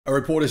A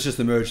report has just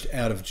emerged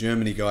out of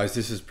Germany, guys.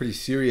 This is pretty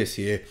serious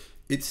here.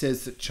 It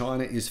says that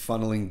China is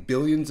funneling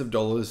billions of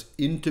dollars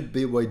into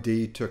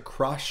BYD to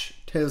crush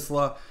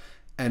Tesla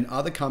and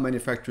other car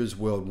manufacturers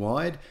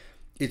worldwide.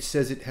 It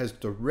says it has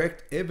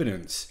direct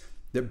evidence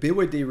that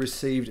BYD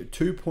received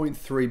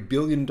 $2.3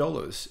 billion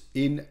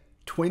in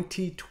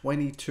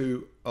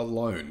 2022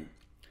 alone.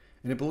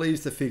 And it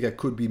believes the figure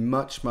could be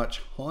much,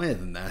 much higher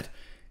than that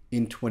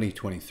in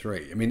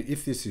 2023. I mean,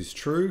 if this is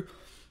true,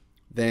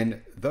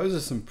 then those are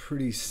some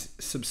pretty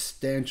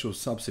substantial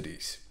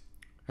subsidies.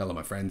 Hello,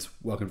 my friends.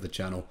 Welcome to the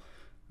channel.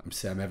 I'm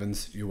Sam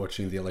Evans. You're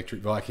watching the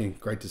Electric Viking.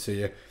 Great to see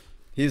you.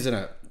 Here's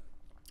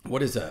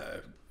what is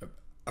a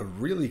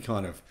really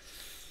kind of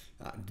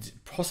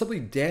possibly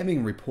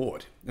damning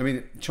report. I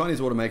mean, Chinese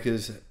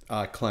automakers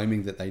are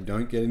claiming that they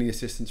don't get any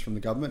assistance from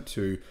the government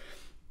to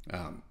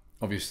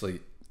obviously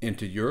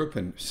enter Europe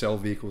and sell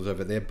vehicles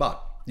over there,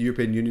 but the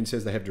European Union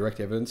says they have direct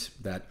evidence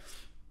that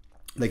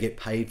they get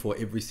paid for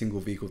every single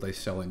vehicle they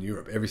sell in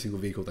Europe, every single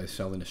vehicle they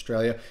sell in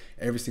Australia,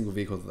 every single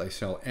vehicle that they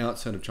sell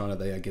outside of China.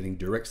 They are getting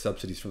direct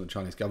subsidies from the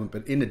Chinese government.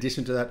 But in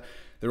addition to that,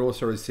 they're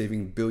also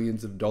receiving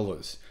billions of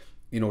dollars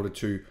in order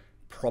to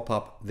prop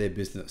up their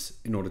business,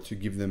 in order to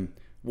give them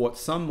what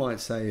some might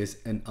say is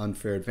an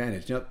unfair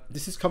advantage. Now,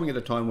 this is coming at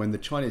a time when the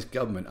Chinese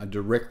government are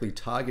directly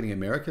targeting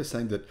America,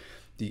 saying that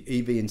the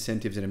EV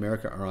incentives in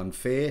America are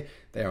unfair,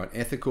 they are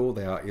unethical,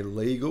 they are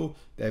illegal.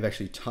 They've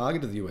actually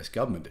targeted the US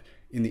government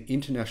in the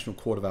International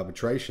Court of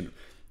Arbitration,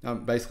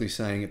 basically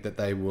saying that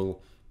they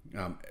will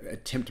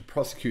attempt to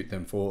prosecute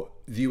them for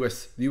the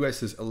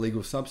US's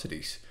illegal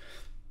subsidies.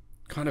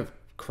 Kind of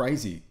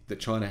crazy that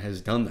China has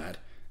done that,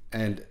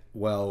 and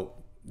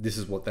well, this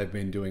is what they've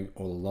been doing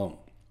all along.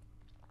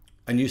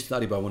 A new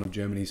study by one of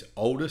Germany's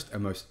oldest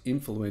and most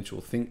influential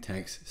think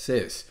tanks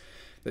says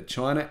that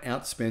China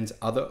outspends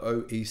other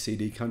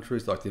OECD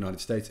countries like the United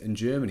States and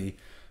Germany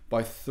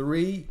by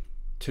 3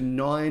 to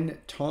 9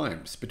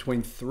 times,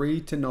 between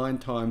 3 to 9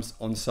 times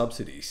on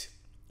subsidies.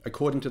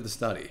 According to the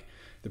study,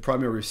 the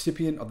primary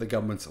recipient of the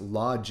government's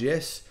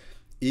largesse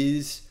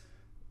is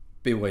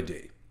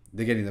BYD.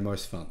 They're getting the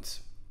most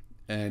funds.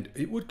 And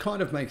it would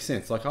kind of make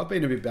sense. Like, I've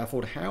been a bit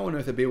baffled. How on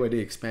earth are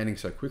BYD expanding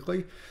so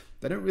quickly?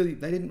 They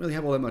didn't really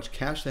have all that much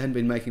cash. They hadn't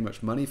been making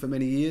much money for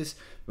many years,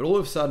 but all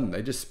of a sudden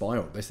they just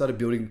spiraled. They started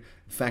building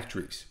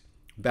factories,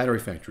 battery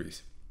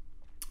factories,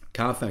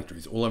 car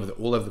factories all over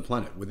the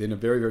planet within a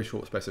very, very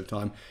short space of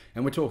time.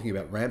 And we're talking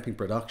about ramping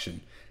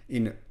production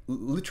in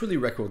literally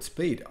record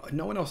speed.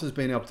 No one else has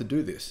been able to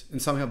do this,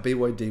 and somehow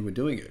BYD were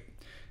doing it.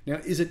 Now,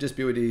 is it just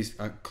BYD's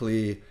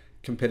clear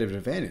competitive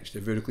advantage?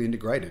 They're vertically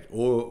integrated,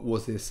 or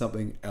was there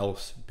something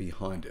else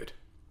behind it?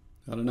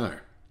 I don't know.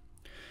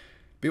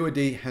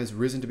 BYD has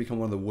risen to become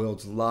one of the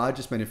world's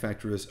largest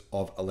manufacturers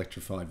of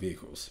electrified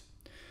vehicles,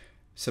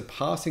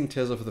 surpassing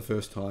Tesla for the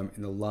first time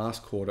in the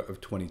last quarter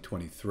of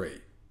 2023.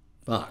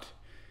 But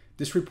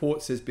this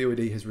report says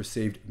BYD has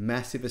received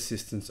massive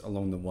assistance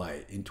along the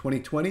way. In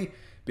 2020,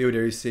 BYD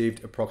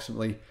received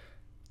approximately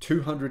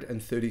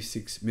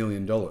 $236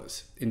 million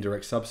in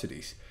direct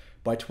subsidies.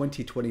 By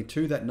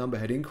 2022, that number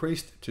had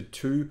increased to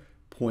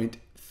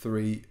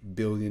 $2.3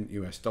 billion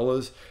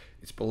US.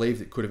 It's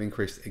believed it could have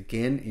increased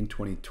again in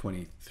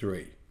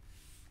 2023.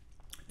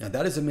 Now,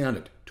 that has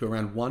amounted to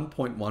around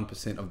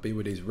 1.1% of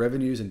BYD's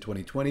revenues in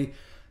 2020,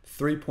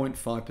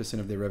 3.5%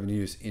 of their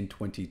revenues in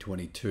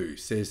 2022,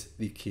 says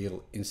the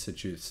CATL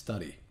Institute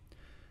study.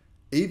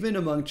 Even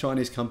among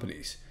Chinese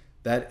companies,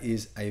 that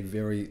is a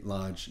very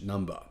large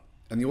number.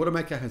 And the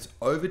automaker has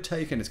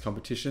overtaken its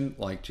competition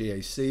like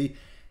GAC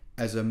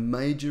as a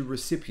major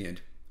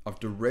recipient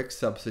of direct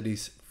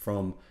subsidies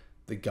from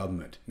the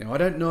government. Now, I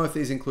don't know if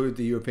these include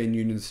the European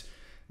Union's,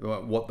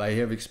 what they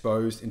have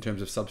exposed in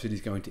terms of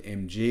subsidies going to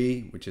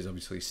MG, which is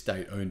obviously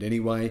state-owned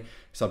anyway,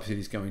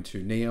 subsidies going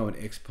to NIO and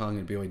XPeng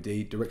and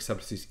BYD, direct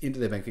subsidies into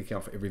their bank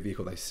account for every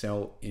vehicle they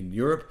sell in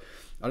Europe.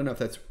 I don't know if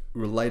that's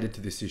related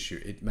to this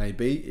issue. It may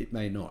be, it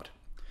may not.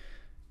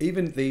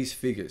 Even these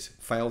figures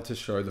fail to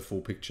show the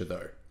full picture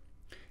though.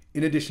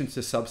 In addition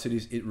to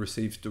subsidies it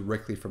receives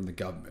directly from the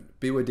government,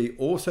 BYD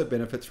also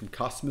benefits from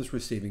customers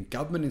receiving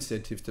government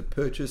incentives to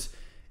purchase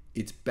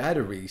its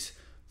batteries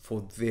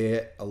for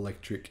their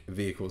electric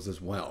vehicles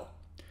as well.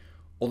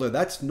 Although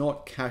that's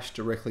not cash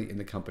directly in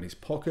the company's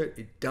pocket,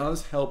 it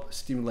does help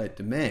stimulate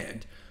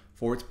demand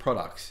for its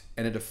products,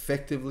 and it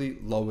effectively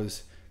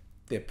lowers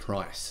their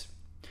price.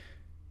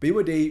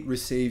 BYD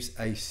receives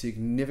a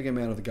significant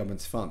amount of the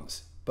government's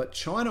funds, but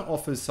China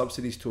offers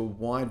subsidies to a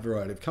wide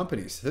variety of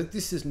companies, so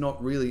this is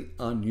not really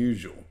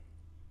unusual.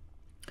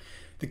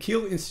 The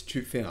CATL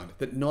Institute found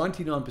that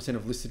 99%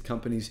 of listed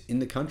companies in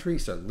the country,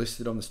 so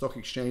listed on the stock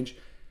exchange,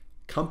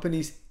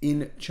 companies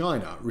in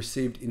China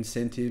received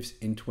incentives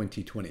in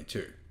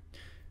 2022.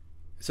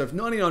 So if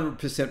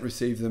 99%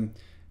 received them,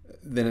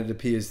 then it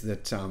appears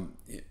that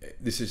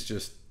this is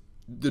just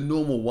the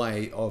normal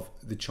way of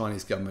the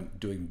Chinese government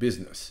doing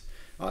business.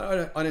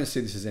 I don't see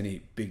this as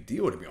any big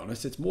deal, to be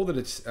honest. It's more that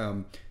it's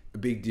a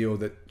big deal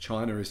that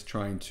China is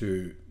trying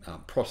to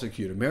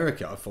prosecute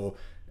America for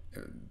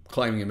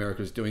claiming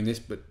America is doing this,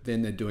 but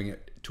then they're doing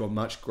it to a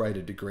much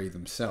greater degree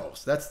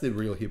themselves. That's the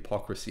real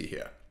hypocrisy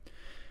here.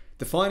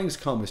 The findings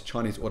come as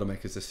Chinese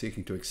automakers are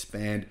seeking to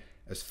expand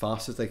as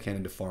fast as they can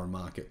into foreign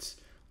markets,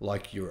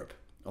 like Europe.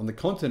 On the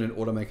continent,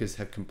 automakers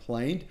have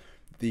complained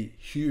the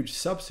huge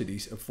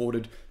subsidies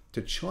afforded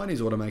to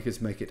Chinese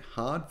automakers make it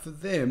hard for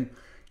them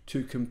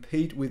to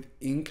compete with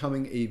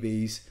incoming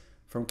EVs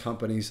from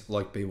companies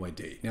like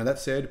BYD. Now that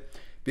said,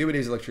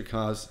 BYD's electric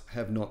cars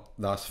have not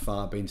thus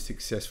far been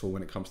successful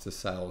when it comes to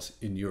sales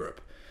in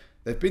Europe.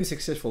 They've been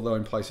successful though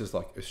in places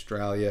like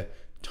Australia,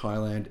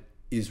 Thailand,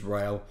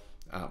 Israel,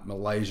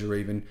 Malaysia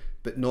even,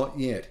 but not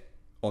yet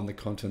on the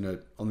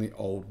continent, on the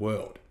old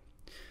world.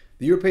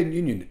 The European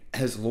Union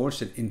has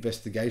launched an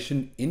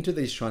investigation into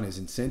these Chinese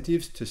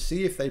incentives to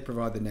see if they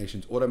provide the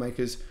nation's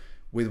automakers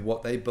with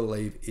what they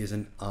believe is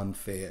an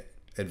unfair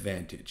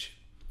advantage.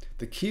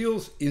 The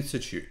Kiel's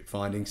Institute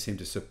findings seem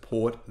to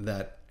support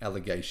that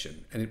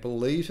allegation, and it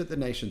believes that the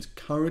nation's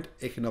current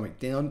economic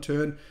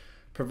downturn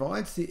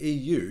provides the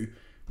EU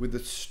with a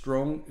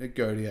strong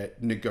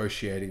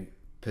negotiating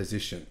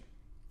position.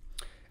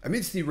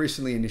 Amidst the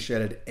recently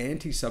initiated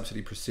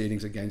anti-subsidy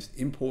proceedings against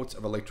imports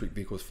of electric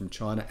vehicles from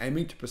China,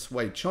 aiming to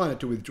persuade China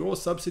to withdraw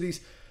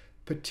subsidies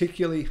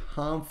particularly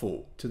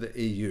harmful to the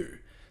EU,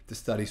 the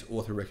study's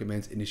author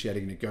recommends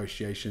initiating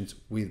negotiations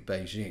with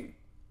Beijing.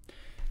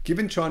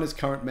 Given China's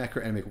current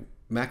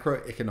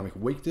macroeconomic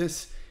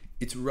weakness,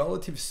 its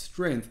relative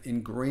strength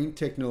in green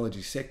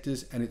technology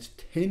sectors, and its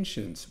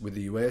tensions with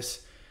the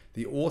US,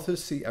 the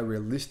authors see a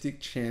realistic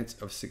chance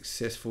of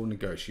successful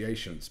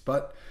negotiations.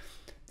 But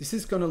this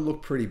is going to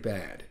look pretty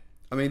bad.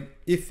 I mean,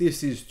 if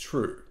this is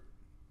true,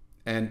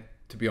 and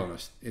to be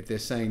honest, if they're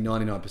saying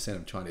 99%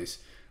 of Chinese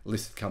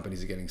listed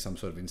companies are getting some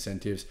sort of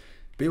incentives,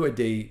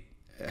 BYD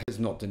has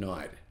not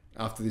denied.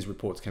 After these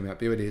reports came out,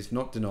 BYD has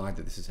not denied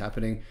that this is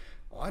happening.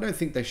 I don't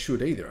think they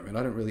should either. I mean,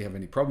 I don't really have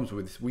any problems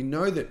with this. We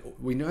know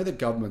that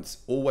governments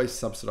always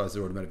subsidize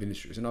their automotive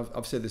industries, and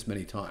I've said this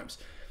many times.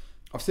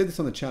 I've said this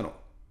on the channel.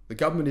 The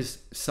government is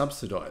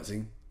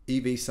subsidizing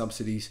EV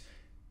subsidies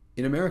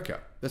in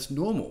America. That's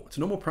normal. It's a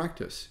normal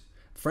practice.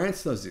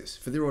 France does this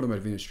for their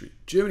automotive industry.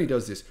 Germany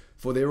does this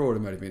for their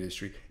automotive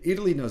industry.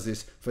 Italy does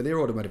this for their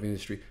automotive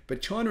industry.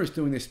 But China is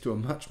doing this to a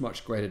much,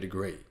 much greater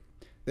degree.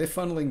 They're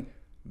funneling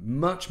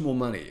much more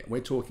money. We're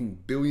talking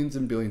billions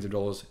and billions of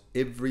dollars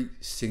every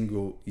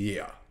single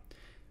year.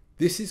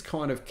 This is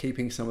kind of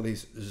keeping some of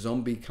these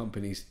zombie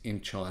companies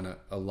in China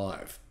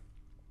alive.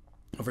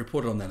 I've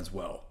reported on that as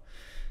well.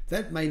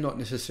 That may not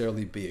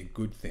necessarily be a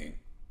good thing.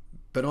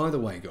 But either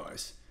way,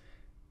 guys,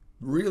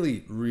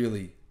 really,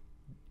 really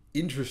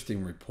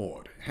interesting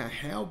report.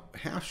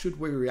 How should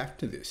we react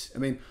to this? I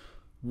mean,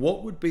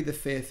 what would be the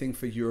fair thing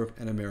for Europe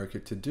and America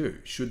to do?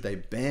 Should they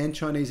ban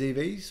Chinese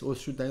EVs, or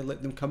should they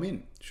let them come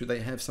in? Should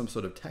they have some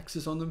sort of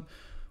taxes on them?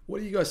 What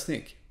do you guys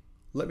think?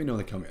 Let me know in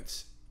the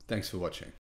comments. Thanks for watching.